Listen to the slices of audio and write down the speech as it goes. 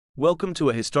Welcome to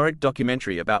a historic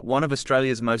documentary about one of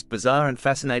Australia's most bizarre and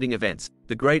fascinating events,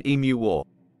 the Great Emu War.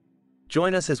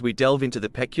 Join us as we delve into the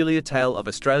peculiar tale of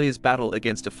Australia's battle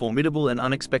against a formidable and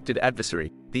unexpected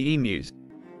adversary, the emus.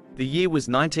 The year was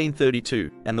 1932,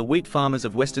 and the wheat farmers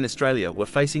of Western Australia were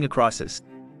facing a crisis.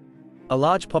 A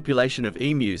large population of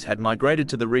emus had migrated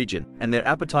to the region, and their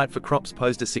appetite for crops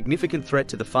posed a significant threat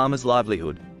to the farmers'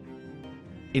 livelihood.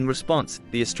 In response,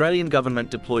 the Australian government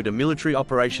deployed a military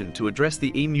operation to address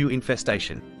the emu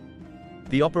infestation.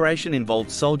 The operation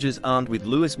involved soldiers armed with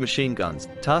Lewis machine guns,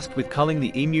 tasked with culling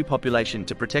the emu population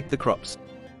to protect the crops.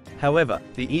 However,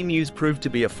 the emus proved to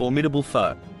be a formidable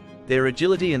foe. Their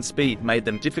agility and speed made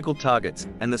them difficult targets,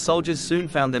 and the soldiers soon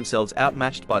found themselves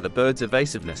outmatched by the birds'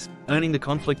 evasiveness, earning the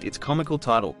conflict its comical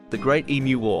title, the Great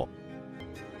Emu War.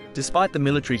 Despite the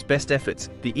military's best efforts,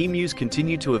 the emus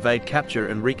continued to evade capture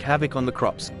and wreak havoc on the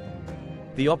crops.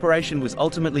 The operation was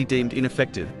ultimately deemed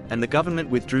ineffective, and the government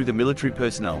withdrew the military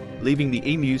personnel, leaving the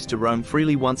emus to roam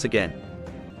freely once again.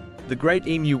 The Great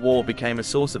Emu War became a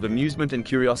source of amusement and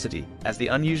curiosity, as the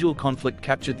unusual conflict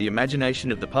captured the imagination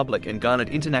of the public and garnered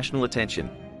international attention.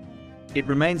 It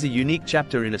remains a unique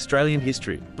chapter in Australian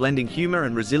history, blending humour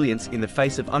and resilience in the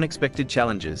face of unexpected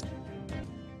challenges.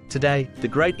 Today, the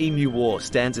Great Emu War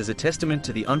stands as a testament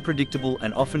to the unpredictable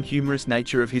and often humorous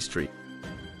nature of history.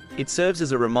 It serves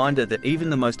as a reminder that even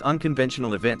the most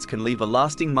unconventional events can leave a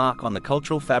lasting mark on the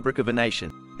cultural fabric of a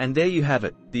nation. And there you have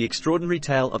it, the extraordinary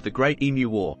tale of the Great Emu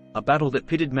War, a battle that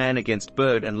pitted man against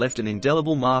bird and left an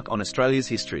indelible mark on Australia's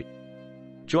history.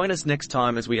 Join us next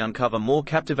time as we uncover more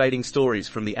captivating stories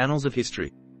from the annals of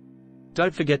history.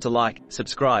 Don't forget to like,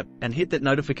 subscribe, and hit that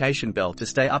notification bell to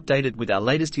stay updated with our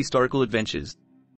latest historical adventures.